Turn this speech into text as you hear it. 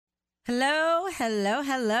Hello, hello,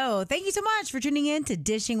 hello. Thank you so much for tuning in to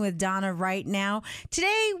Dishing with Donna right now.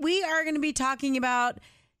 Today, we are going to be talking about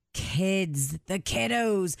kids, the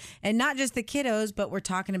kiddos, and not just the kiddos, but we're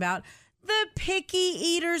talking about the picky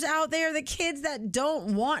eaters out there, the kids that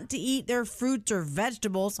don't want to eat their fruits or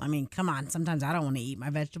vegetables. I mean, come on, sometimes I don't want to eat my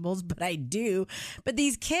vegetables, but I do. But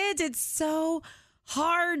these kids, it's so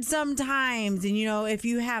hard sometimes. And, you know, if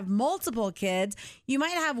you have multiple kids, you might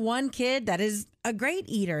have one kid that is a great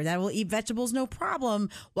eater that will eat vegetables no problem,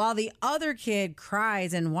 while the other kid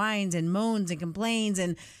cries and whines and moans and complains.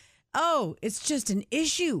 And, oh, it's just an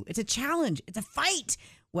issue. It's a challenge. It's a fight.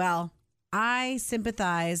 Well, I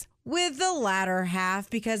sympathize with the latter half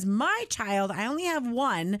because my child, I only have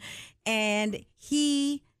one, and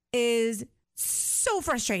he is so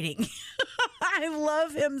frustrating. I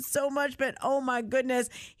love him so much, but oh my goodness,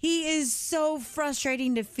 he is so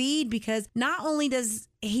frustrating to feed because not only does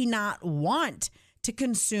he not want to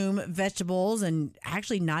consume vegetables and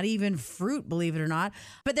actually not even fruit, believe it or not,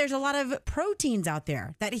 but there's a lot of proteins out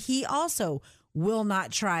there that he also will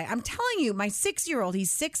not try. I'm telling you, my 6-year-old,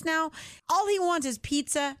 he's 6 now, all he wants is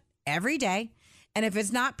pizza every day. And if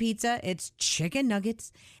it's not pizza, it's chicken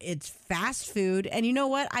nuggets. It's fast food. And you know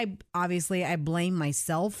what? I blame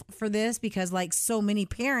myself for this because, like so many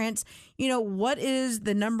parents, you know, what is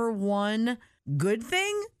the number one good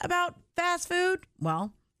thing about fast food?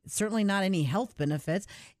 Well, it's certainly not any health benefits.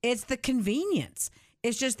 It's the convenience.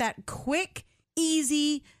 It's just that quick,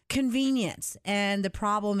 easy convenience. And the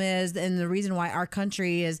problem is, and the reason why our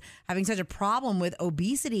country is having such a problem with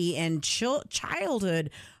obesity and childhood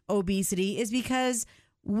obesity is because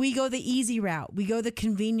we go the easy route. We go the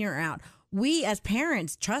convenient route. We as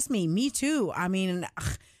parents, trust me too. I mean,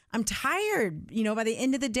 I'm tired. You know, by the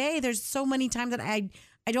end of the day, there's so many times that I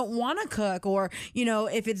don't want to cook, or, you know,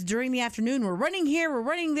 if it's during the afternoon, we're running here, we're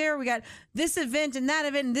running there. We got this event and that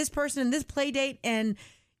event and this person and this play date. And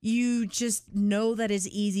you just know that it's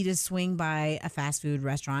easy to swing by a fast food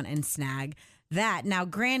restaurant and snag that. Now,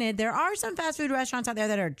 granted, there are some fast food restaurants out there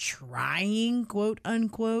that are trying, quote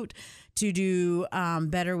unquote, to do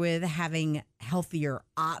better with having healthier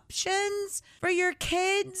options for your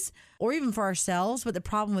kids or even for ourselves. But the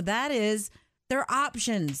problem with that is they're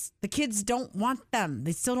options. The kids don't want them.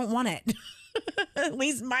 They still don't want it. At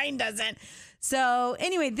least mine doesn't. So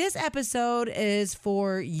anyway, this episode is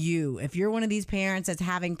for you. If you're one of these parents that's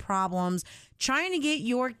having problems trying to get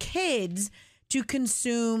your kids to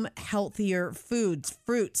consume healthier foods,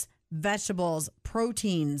 fruits, vegetables,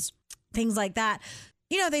 proteins, things like that.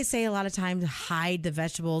 You know, they say a lot of times hide the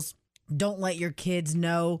vegetables. Don't let your kids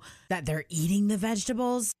know that they're eating the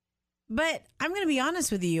vegetables. But I'm going to be honest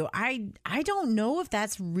with you. I don't know if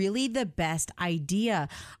that's really the best idea.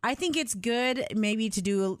 I think it's good maybe to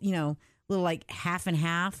do, you know, a little like half and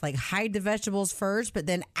half, like hide the vegetables first, but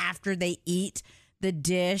then after they eat the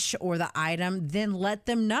dish or the item, then let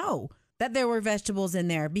them know that there were vegetables in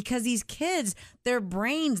there, because these kids, their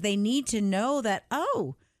brains, they need to know that,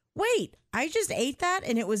 oh, wait, I just ate that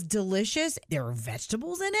and it was delicious. There were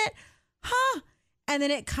vegetables in it. Huh. And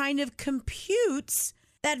then it kind of computes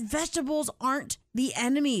that vegetables aren't the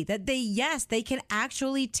enemy, that they can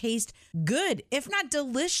actually taste good, if not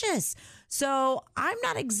delicious. So I'm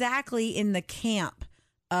not exactly in the camp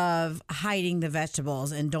of hiding the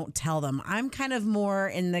vegetables and don't tell them. I'm kind of more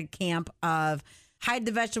in the camp of hide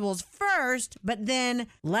the vegetables first, but then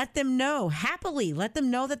let them know happily. Let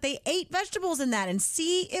them know that they ate vegetables in that and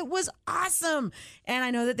see it was awesome. And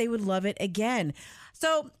I know that they would love it again.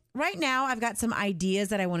 So right now, I've got some ideas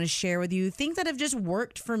that I want to share with you, things that have just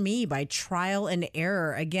worked for me by trial and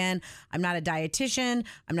error. Again, I'm not a dietitian.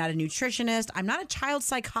 I'm not a nutritionist. I'm not a child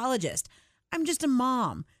psychologist. I'm just a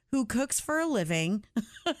mom who cooks for a living,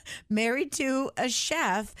 married to a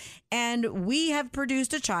chef, and we have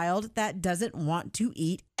produced a child that doesn't want to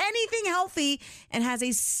eat anything healthy and has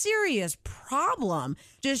a serious problem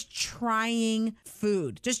just trying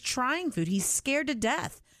food. He's scared to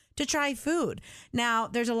death to try food. Now,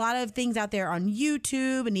 there's a lot of things out there on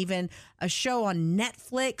YouTube and even a show on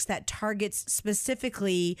Netflix that targets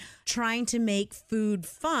specifically trying to make food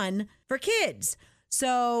fun for kids.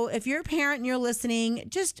 So if you're a parent and you're listening,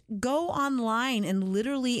 just go online and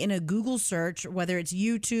literally in a Google search, whether it's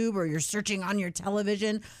YouTube or you're searching on your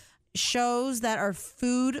television, shows that are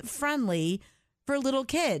food friendly for little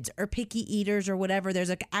kids or picky eaters or whatever. There's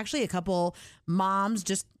actually a couple moms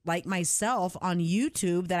just like myself on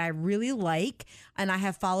YouTube that I really like, and I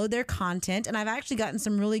have followed their content, and I've actually gotten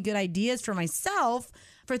some really good ideas for myself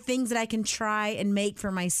for things that I can try and make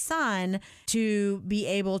for my son to be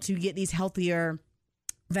able to get these healthier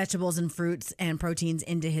vegetables and fruits and proteins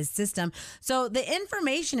into his system. So the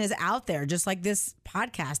information is out there, just like this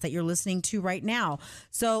podcast that you're listening to right now.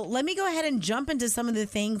 So let me go ahead and jump into some of the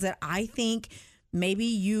things that I think maybe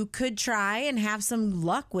you could try and have some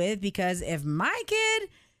luck with, because if my kid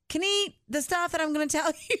can eat the stuff that I'm going to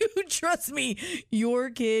tell you, trust me, your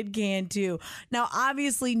kid can too. Now,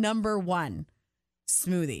 obviously, number one,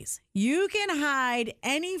 smoothies. You can hide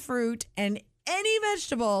any fruit and any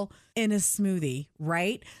vegetable in a smoothie,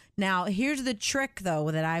 right? Now, here's the trick,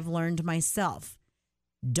 though, that I've learned myself.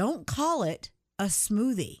 Don't call it a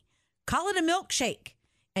smoothie. Call it a milkshake.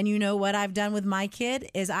 And you know what I've done with my kid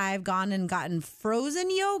is I've gone and gotten frozen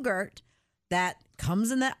yogurt that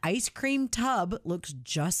comes in the ice cream tub. Looks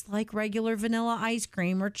just like regular vanilla ice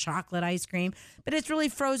cream or chocolate ice cream, but it's really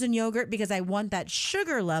frozen yogurt because I want that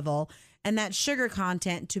sugar level and that sugar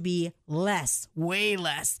content to be less, way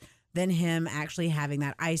less than him actually having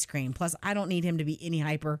that ice cream. Plus, I don't need him to be any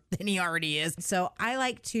hyper than he already is. So I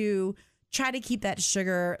like to try to keep that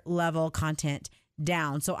sugar level content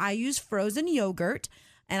down. So I use frozen yogurt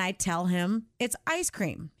and I tell him it's ice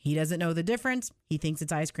cream. He doesn't know the difference. He thinks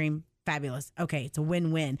it's ice cream. Fabulous. Okay, it's a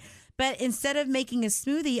win-win. But instead of making a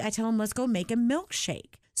smoothie, I tell him, let's go make a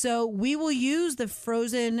milkshake. So we will use the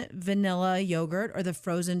frozen vanilla yogurt or the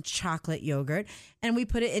frozen chocolate yogurt, and we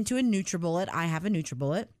put it into a NutriBullet. I have a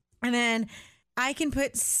NutriBullet. And then I can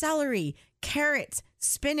put celery, carrots,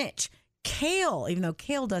 spinach, kale, even though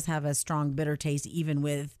kale does have a strong bitter taste, even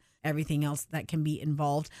with everything else that can be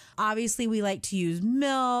involved. Obviously, we like to use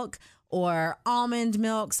milk or almond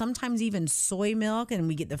milk, sometimes even soy milk, and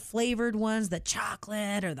we get the flavored ones, the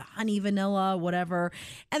chocolate or the honey vanilla, whatever.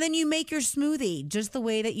 And then you make your smoothie just the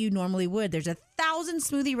way that you normally would. There's 1,000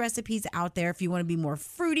 smoothie recipes out there if you want to be more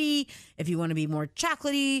fruity, if you want to be more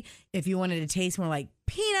chocolatey, if you wanted to taste more like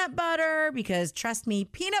peanut butter, because trust me,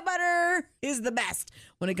 peanut butter is the best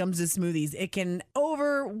when it comes to smoothies. It can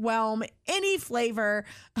overwhelm any flavor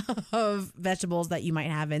of vegetables that you might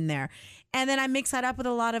have in there. And then I mix that up with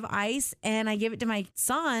a lot of ice and I give it to my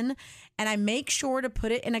son, and I make sure to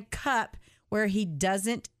put it in a cup where he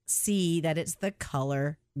doesn't see that it's the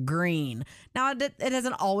color green. Now, it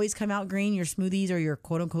doesn't always come out green, your smoothies or your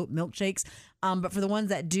quote unquote milkshakes. But for the ones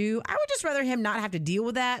that do, I would just rather him not have to deal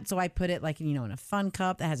with that. So I put it like, in a fun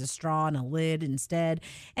cup that has a straw and a lid instead.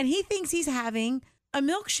 And he thinks he's having a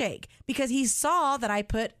milkshake because he saw that I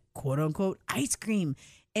put quote unquote ice cream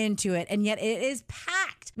into it. And yet it is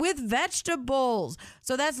packed with vegetables.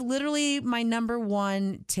 So that's literally my number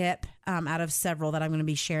one tip out of several that I'm going to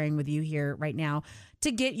be sharing with you here right now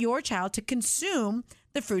to get your child to consume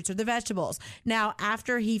the fruits or the vegetables. Now,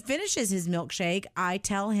 after he finishes his milkshake, I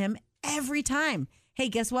tell him every time, hey,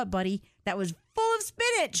 guess what, buddy? That was full of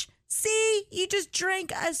spinach. See, you just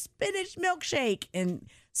drank a spinach milkshake. And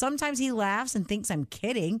sometimes he laughs and thinks I'm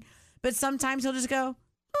kidding, but sometimes he'll just go,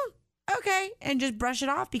 okay, and just brush it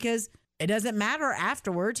off because it doesn't matter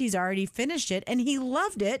afterwards. He's already finished it and he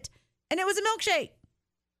loved it, and it was a milkshake.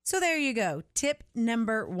 So there you go. Tip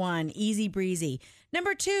number one, easy breezy.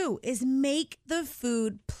 Number two is make the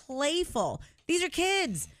food playful. These are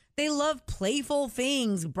kids. They love playful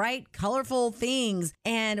things, bright, colorful things.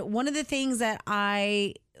 And one of the things that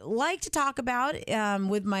I like to talk about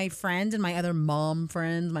with my friends and my other mom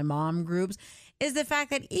friends, my mom groups, is the fact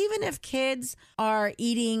that even if kids are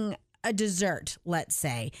eating a dessert, let's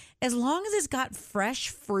say, as long as it's got fresh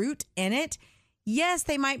fruit in it, yes,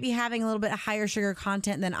 they might be having a little bit higher sugar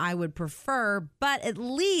content than I would prefer, but at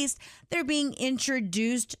least they're being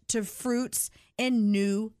introduced to fruits in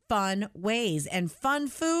new, fun ways. And fun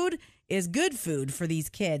food is good food for these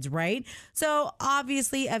kids, right? So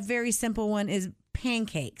obviously a very simple one is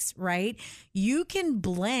pancakes, right? You can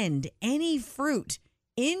blend any fruit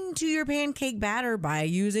into your pancake batter by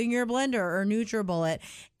using your blender or NutriBullet,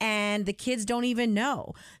 and the kids don't even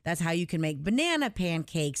know. That's how you can make banana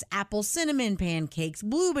pancakes, apple cinnamon pancakes,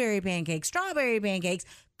 blueberry pancakes, strawberry pancakes,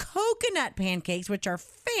 coconut pancakes, which are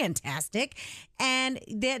fantastic, and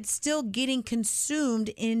that's still getting consumed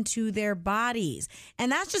into their bodies.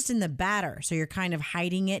 And that's just in the batter, so you're kind of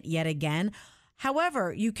hiding it yet again.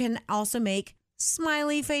 However, you can also make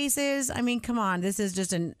smiley faces. I mean, come on, this is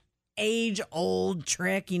just an age-old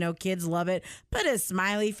trick. Kids love it. Put a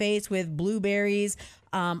smiley face with blueberries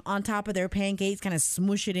on top of their pancakes, kind of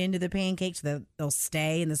smush it into the pancakes so that they'll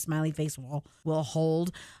stay and the smiley face will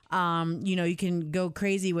hold. You can go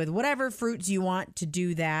crazy with whatever fruits you want to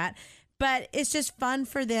do that, but it's just fun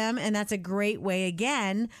for them, and that's a great way,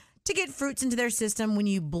 again, to get fruits into their system when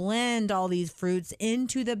you blend all these fruits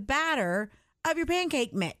into the batter of your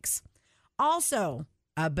pancake mix. Also,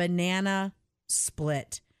 a banana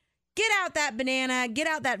split. Get out that banana, get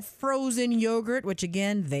out that frozen yogurt, which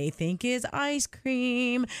again, they think is ice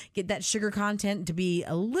cream. Get that sugar content to be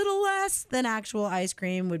a little less than actual ice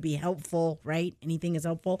cream would be helpful, right? Anything is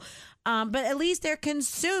helpful. But at least they're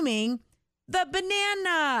consuming the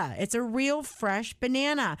banana. It's a real fresh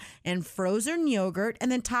banana and frozen yogurt, and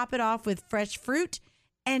then top it off with fresh fruit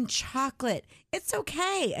and chocolate. It's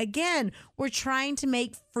okay. Again, we're trying to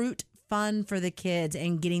make fruit fun for the kids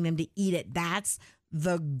and getting them to eat it. That's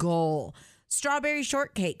the goal. Strawberry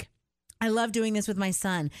shortcake. I love doing this with my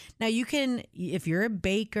son. Now you can, if you're a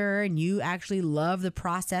baker and you actually love the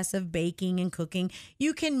process of baking and cooking,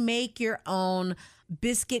 you can make your own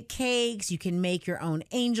biscuit cakes. You can make your own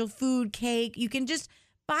angel food cake. You can just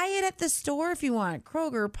buy it at the store if you want.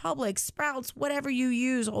 Kroger, Publix, Sprouts, whatever you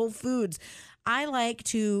use, Whole Foods. I like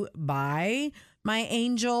to buy my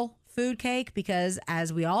angel food cake because,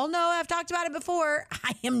 as we all know, I've talked about it before,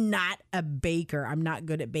 I am not a baker. I'm not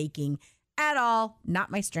good at baking at all. Not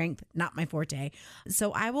my strength, not my forte.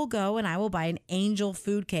 So I will go and I will buy an angel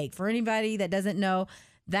food cake. For anybody that doesn't know,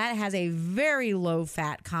 that has a very low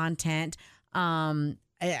fat content.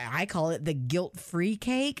 I call it the guilt-free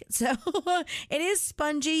cake. So it is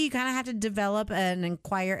spongy. You kind of have to develop and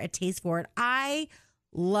acquire a taste for it. I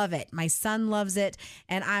love it. My son loves it.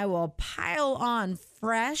 And I will pile on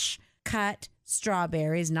fresh cut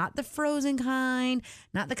strawberries, not the frozen kind,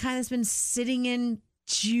 not the kind that's been sitting in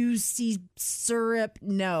juicy syrup.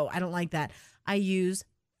 No, I don't like that. I use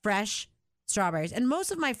fresh strawberries. And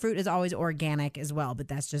most of my fruit is always organic as well, but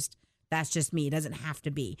that's just me. It doesn't have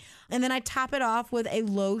to be. And then I top it off with a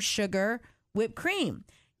low sugar whipped cream.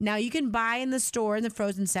 Now, you can buy in the store in the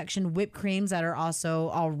frozen section whipped creams that are also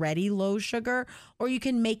already low sugar, or you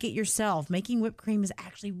can make it yourself. Making whipped cream is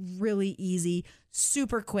actually really easy,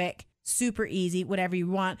 super quick, super easy, whatever you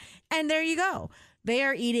want. And there you go. They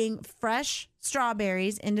are eating fresh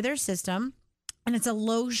strawberries into their system, and it's a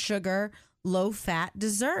low sugar, low fat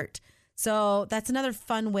dessert. So that's another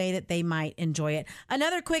fun way that they might enjoy it.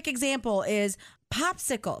 Another quick example is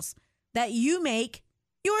popsicles that you make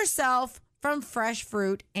yourself from fresh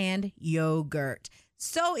fruit and yogurt.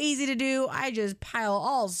 So easy to do. I just pile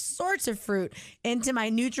all sorts of fruit into my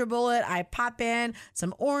NutriBullet. I pop in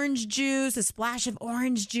some orange juice, a splash of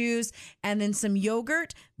orange juice, and then some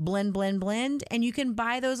yogurt. Blend, blend, blend. And you can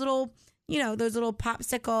buy those little, those little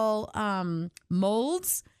popsicle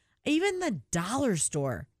molds. Even the dollar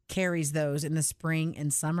store carries those in the spring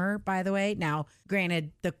and summer, by the way. Now,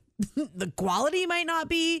 granted, the quality might not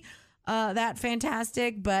be that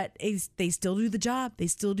fantastic, but they still do the job. They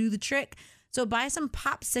still do the trick. So buy some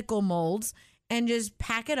popsicle molds and just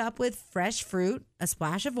pack it up with fresh fruit, a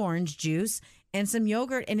splash of orange juice, and some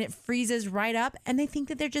yogurt, and it freezes right up. And they think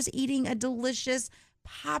that they're just eating a delicious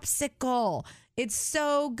popsicle. It's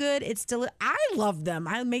so good. I love them.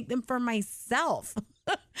 I make them for myself.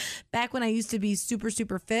 Back when I used to be super,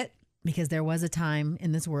 super fit, because there was a time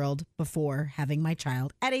in this world before having my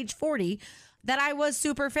child at age 40 that I was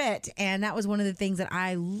super fit. And that was one of the things that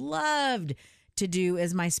I loved to do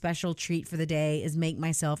as my special treat for the day, is make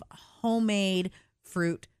myself a homemade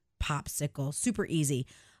fruit popsicle. Super easy.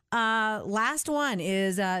 Last one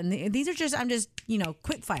is, these are just, I'm just,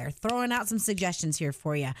 quick fire, throwing out some suggestions here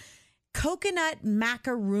for you. Coconut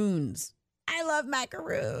macaroons. I love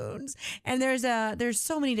macaroons. And there's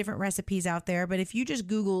so many different recipes out there, but if you just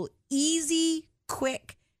Google easy,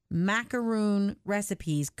 quick macaroon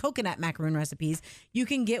recipes, coconut macaroon recipes, you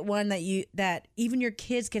can get one that even your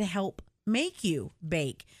kids can help make you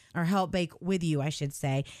bake, or help bake with you, I should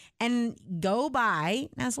say. And go buy,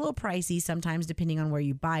 now it's a little pricey sometimes depending on where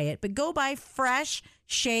you buy it, but go buy fresh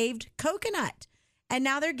shaved coconut. And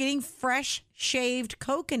now they're getting fresh shaved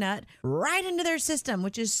coconut right into their system,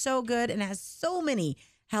 which is so good and has so many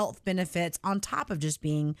health benefits on top of just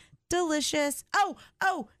being delicious.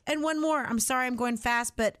 Oh, and one more. I'm sorry I'm going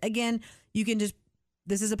fast, but again,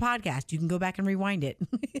 this is a podcast. You can go back and rewind it.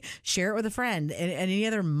 Share it with a friend and any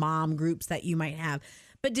other mom groups that you might have.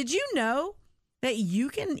 But did you know that you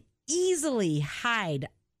can easily hide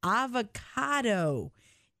avocado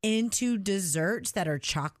into desserts that are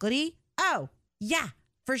chocolatey? Oh, yeah,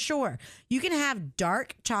 for sure. You can have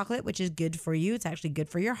dark chocolate, which is good for you. It's actually good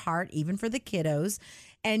for your heart, even for the kiddos.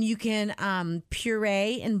 And you can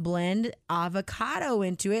puree and blend avocado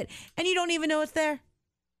into it, and you don't even know it's there.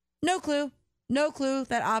 No clue. No clue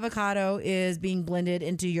that avocado is being blended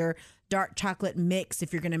into your dark chocolate mix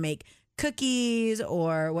if you're going to make cookies,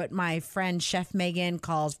 or what my friend Chef Megan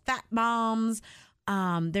calls fat bombs.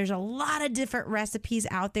 There's a lot of different recipes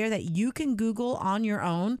out there that you can Google on your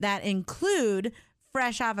own that include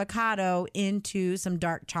fresh avocado into some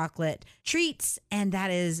dark chocolate treats. And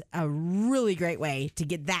that is a really great way to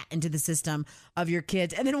get that into the system of your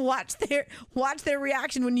kids. And then watch their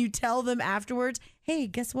reaction when you tell them afterwards, hey,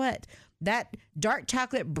 guess what? That dark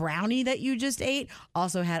chocolate brownie that you just ate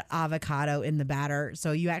also had avocado in the batter.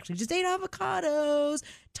 So you actually just ate avocados.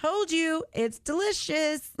 Told you, it's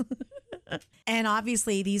delicious. And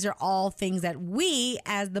obviously, these are all things that we,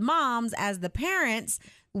 as the moms, as the parents,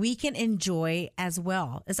 we can enjoy as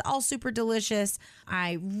well. It's all super delicious.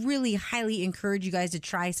 I really highly encourage you guys to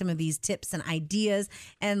try some of these tips and ideas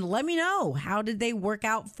and let me know, how did they work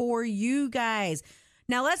out for you guys?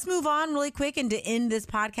 Now let's move on really quick and to end this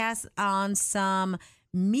podcast on some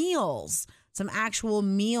meals, some actual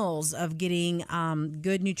meals of getting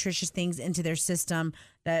good nutritious things into their system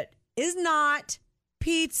that is not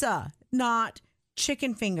pizza, not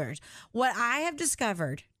chicken fingers. What I have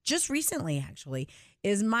discovered just recently, actually,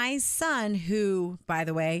 is my son, who, by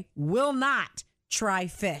the way, will not try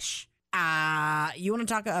fish. You want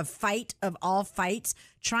to talk a fight of all fights?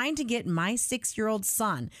 Trying to get my 6-year-old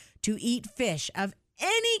son to eat fish of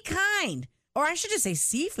any kind, or I should just say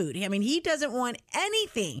seafood. I mean, he doesn't want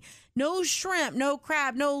anything. No shrimp, no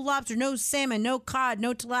crab, no lobster, no salmon, no cod,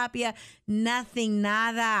 no tilapia, nothing,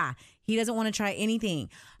 nada. He doesn't want to try anything.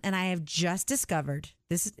 And I have just discovered,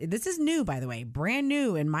 this is new, by the way, brand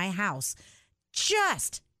new in my house,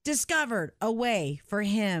 just discovered a way for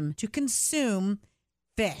him to consume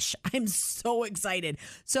fish. I'm so excited.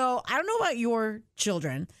 So I don't know about your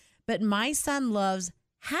children, but my son loves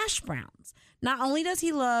hash browns. Not only does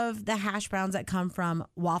he love the hash browns that come from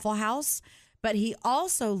Waffle House, but he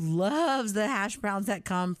also loves the hash browns that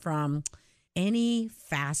come from any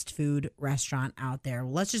fast food restaurant out there.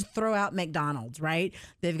 Let's just throw out McDonald's, right?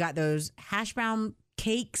 They've got those hash brown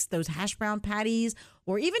cakes, those hash brown patties,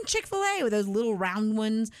 or even Chick-fil-A with those little round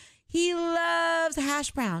ones. He loves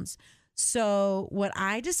hash browns. So what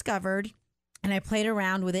I discovered, and I played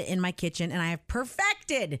around with it in my kitchen, and I have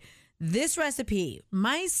perfected this recipe.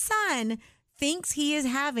 My son thinks he is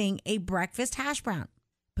having a breakfast hash brown,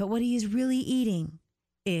 but what he is really eating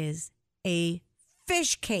is a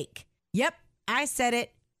fish cake. Yep, I said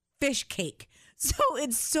it, fish cake. So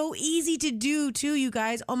it's so easy to do too, you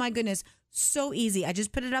guys. Oh my goodness, so easy. I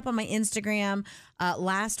just put it up on my Instagram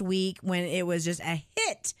last week when it was just a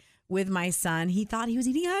hit with my son. He thought he was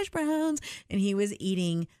eating hash browns and he was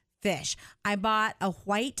eating fish. I bought a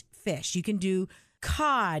white fish. You can do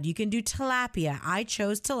cod, you can do tilapia. I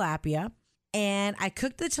chose tilapia. And I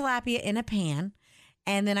cooked the tilapia in a pan,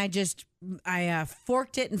 and then I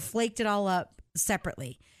forked it and flaked it all up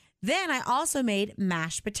separately. Then I also made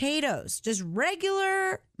mashed potatoes, just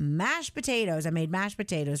regular mashed potatoes. I made mashed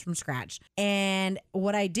potatoes from scratch. And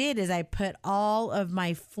what I did is I put all of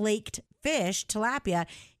my flaked fish, tilapia,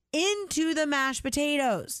 into the mashed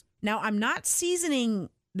potatoes. Now, I'm not seasoning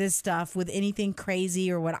this stuff with anything crazy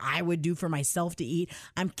or what I would do for myself to eat.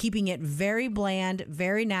 I'm keeping it very bland,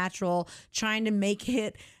 very natural, trying to make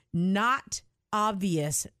it not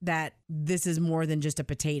obvious that this is more than just a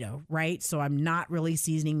potato, right? So I'm not really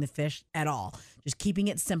seasoning the fish at all. Just keeping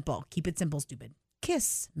it simple. Keep it simple, stupid.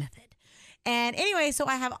 KISS method. And anyway, so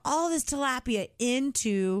I have all this tilapia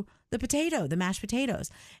into the potato, the mashed potatoes.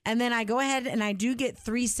 And then I go ahead and I do get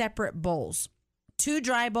 3 separate bowls. 2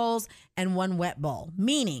 dry bowls and 1 wet bowl,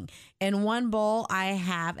 meaning in one bowl, I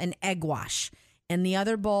have an egg wash. In the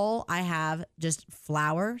other bowl, I have just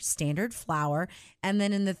flour, standard flour. And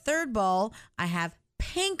then in the third bowl, I have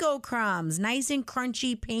panko crumbs, nice and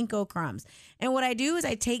crunchy panko crumbs. And what I do is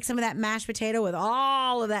I take some of that mashed potato with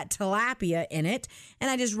all of that tilapia in it,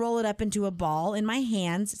 and I just roll it up into a ball in my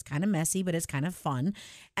hands. It's kind of messy, but it's kind of fun.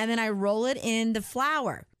 And then I roll it in the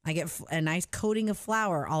flour. I get a nice coating of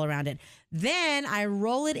flour all around it. Then I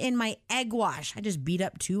roll it in my egg wash. I just beat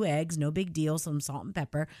up 2 eggs, no big deal, some salt and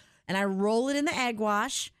pepper. And I roll it in the egg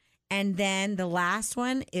wash. And then the last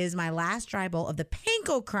one is my last dry bowl of the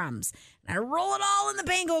panko crumbs. And I roll it all in the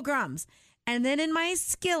panko crumbs. And then in my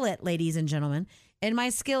skillet, ladies and gentlemen, in my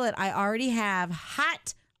skillet, I already have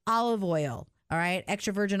hot olive oil. All right,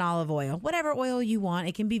 extra virgin olive oil, whatever oil you want.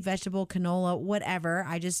 It can be vegetable, canola, whatever.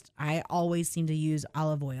 I always seem to use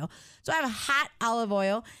olive oil. So I have hot olive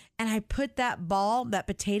oil, and I put that ball, that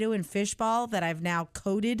potato and fish ball that I've now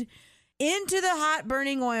coated into the hot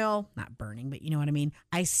burning oil. Not burning, but you know what I mean.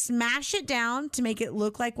 I smash it down to make it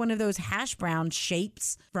look like one of those hash brown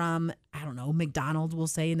shapes from, I don't know, McDonald's, we'll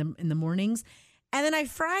say in the mornings. And then I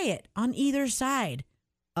fry it on either side.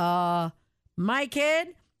 My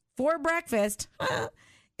kid, for breakfast,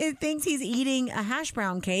 it thinks he's eating a hash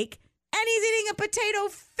brown cake And he's eating a potato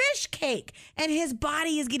fish cake. And his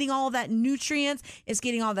body is getting all that nutrients. It's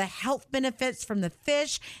getting all the health benefits from the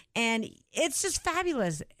fish. And it's just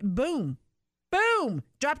fabulous. Boom. Boom.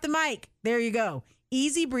 Drop the mic. There you go.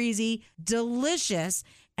 Easy breezy, delicious.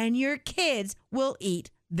 And your kids will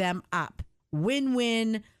eat them up.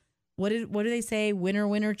 Win-win. What do they say? Winner,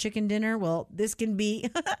 winner, chicken dinner? Well, this can be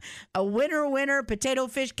a winner, winner potato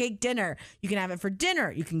fish cake dinner. You can have it for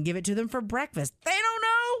dinner. You can give it to them for breakfast. They don't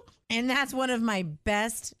know. And that's one of my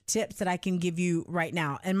best tips that I can give you right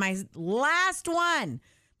now. And my last one,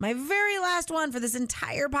 my very last one for this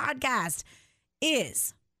entire podcast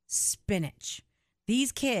is spinach.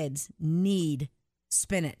 These kids need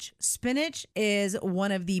spinach. Spinach is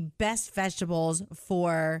one of the best vegetables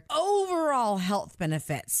for overall health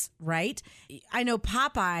benefits, right? I know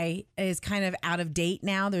Popeye is kind of out of date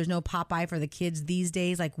now. There's no Popeye for the kids these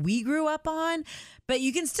days like we grew up on, but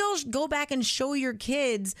you can still go back and show your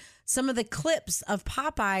kids some of the clips of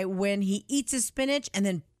Popeye when he eats his spinach and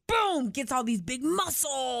then boom, gets all these big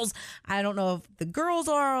muscles. I don't know if the girls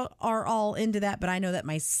are all into that, but I know that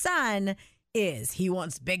my son is. He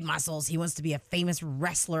wants big muscles. He wants to be a famous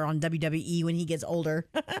wrestler on WWE when he gets older.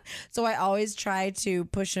 So I always try to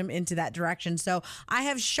push him into that direction. So I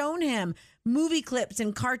have shown him movie clips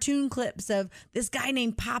and cartoon clips of this guy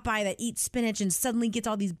named Popeye that eats spinach and suddenly gets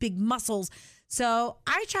all these big muscles. So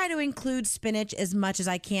I try to include spinach as much as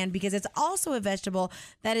I can because it's also a vegetable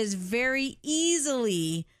that is very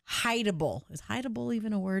easily hideable. Is hideable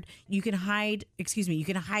even a word? You can hide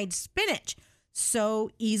spinach so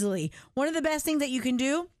easily. One of the best things that you can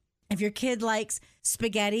do if your kid likes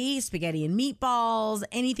spaghetti and meatballs,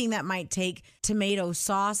 anything that might take tomato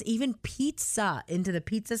sauce, even pizza into the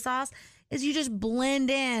pizza sauce, is you just blend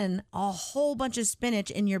in a whole bunch of spinach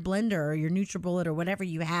in your blender or your NutriBullet or whatever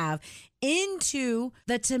you have into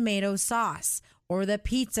the tomato sauce or the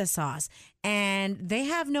pizza sauce. And they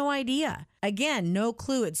have no idea. Again, no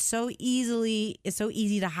clue. It's so easy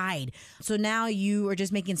to hide. So now you are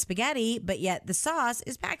just making spaghetti, but yet the sauce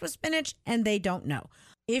is packed with spinach and they don't know.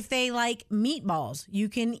 If they like meatballs, you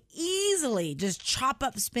can easily just chop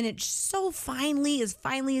up spinach so finely as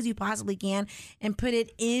you possibly can and put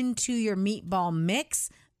it into your meatball mix.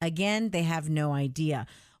 Again, they have no idea.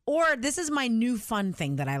 Or this is my new fun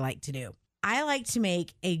thing that I like to do. I like to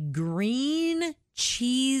make a green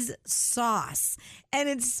cheese sauce. And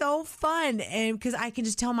it's so fun. And because I can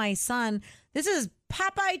just tell my son, this is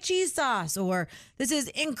Popeye cheese sauce, or this is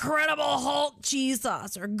Incredible Hulk cheese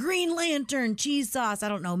sauce, or Green Lantern cheese sauce. I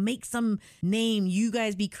don't know. Make some name. You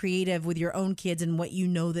guys be creative with your own kids and what you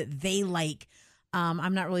know that they like.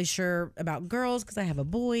 I'm not really sure about girls because I have a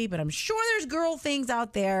boy, but I'm sure there's girl things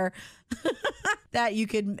out there that you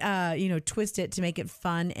could, twist it to make it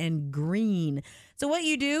fun and green. So what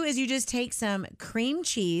you do is you just take some cream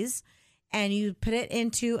cheese and you put it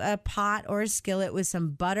into a pot or a skillet with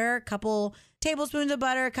some butter, a couple tablespoons of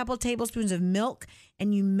butter, a couple tablespoons of milk,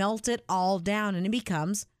 and you melt it all down and it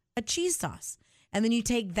becomes a cheese sauce. And then you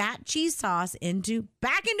take that cheese sauce back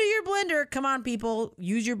into your blender. Come on, people,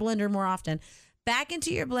 use your blender more often. Back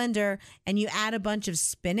into your blender and you add a bunch of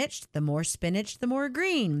spinach. The more spinach, the more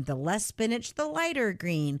green. The less spinach, the lighter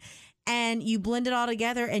green. And you blend it all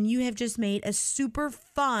together and you have just made a super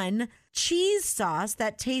fun cheese sauce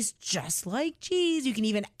that tastes just like cheese. You can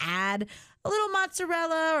even add a little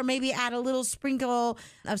mozzarella or maybe add a little sprinkle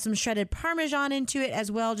of some shredded Parmesan into it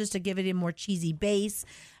as well, just to give it a more cheesy base.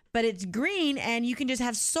 But it's green and you can just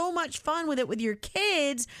have so much fun with it with your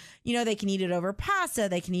kids. You know, they can eat it over pasta.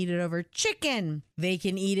 They can eat it over chicken. They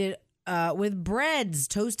can eat it with breads,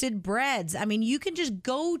 toasted breads. I mean, you can just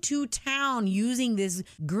go to town using this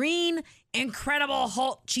green Incredible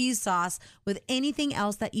Hulk cheese sauce with anything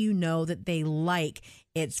else that you know that they like.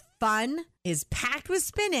 It's fun, is packed with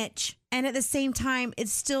spinach, and at the same time,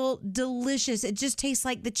 it's still delicious. It just tastes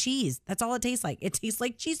like the cheese. That's all it tastes like. It tastes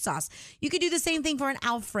like cheese sauce. You could do the same thing for an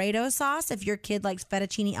Alfredo sauce. If your kid likes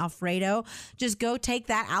fettuccine Alfredo, just go take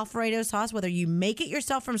that Alfredo sauce, whether you make it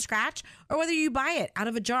yourself from scratch or whether you buy it out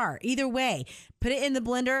of a jar. Either way, put it in the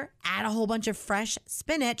blender, add a whole bunch of fresh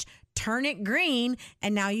spinach, turn it green,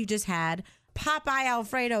 and now you just had Popeye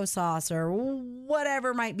Alfredo sauce or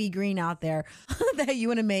whatever might be green out there that you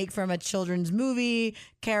want to make from a children's movie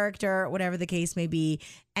character, whatever the case may be.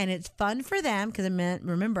 And it's fun for them because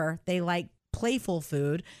remember, they like playful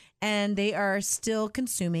food and they are still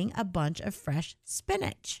consuming a bunch of fresh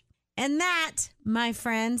spinach. And that, my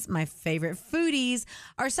friends, my favorite foodies,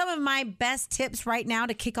 are some of my best tips right now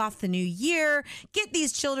to kick off the new year. Get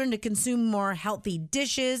these children to consume more healthy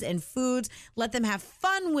dishes and foods. Let them have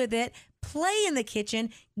fun with it. Play in the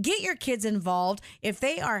kitchen. Get your kids involved. If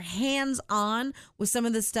they are hands-on with some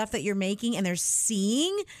of the stuff that you're making and they're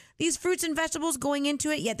seeing these fruits and vegetables going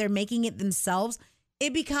into it, yet they're making it themselves,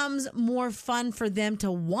 it becomes more fun for them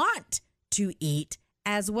to want to eat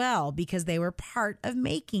as well because they were part of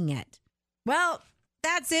making it. Well,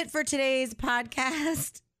 that's it for today's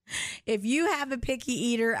podcast. If you have a picky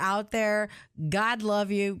eater out there, God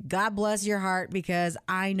love you. God bless your heart, because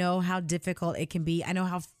I know how difficult it can be. I know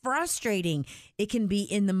how frustrating it can be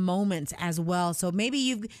in the moments as well. So maybe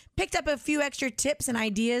you've picked up a few extra tips and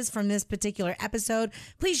ideas from this particular episode.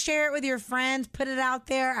 Please share it with your friends. Put it out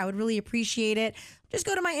there. I would really appreciate it. Just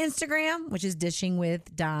go to my Instagram, which is Dishing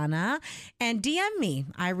with Donna, and DM me.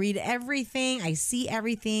 I read everything. I see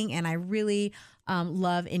everything, and I really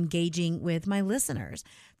love engaging with my listeners.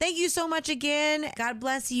 Thank you so much again. God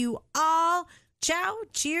bless you all. Ciao,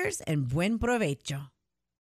 cheers, and buen provecho.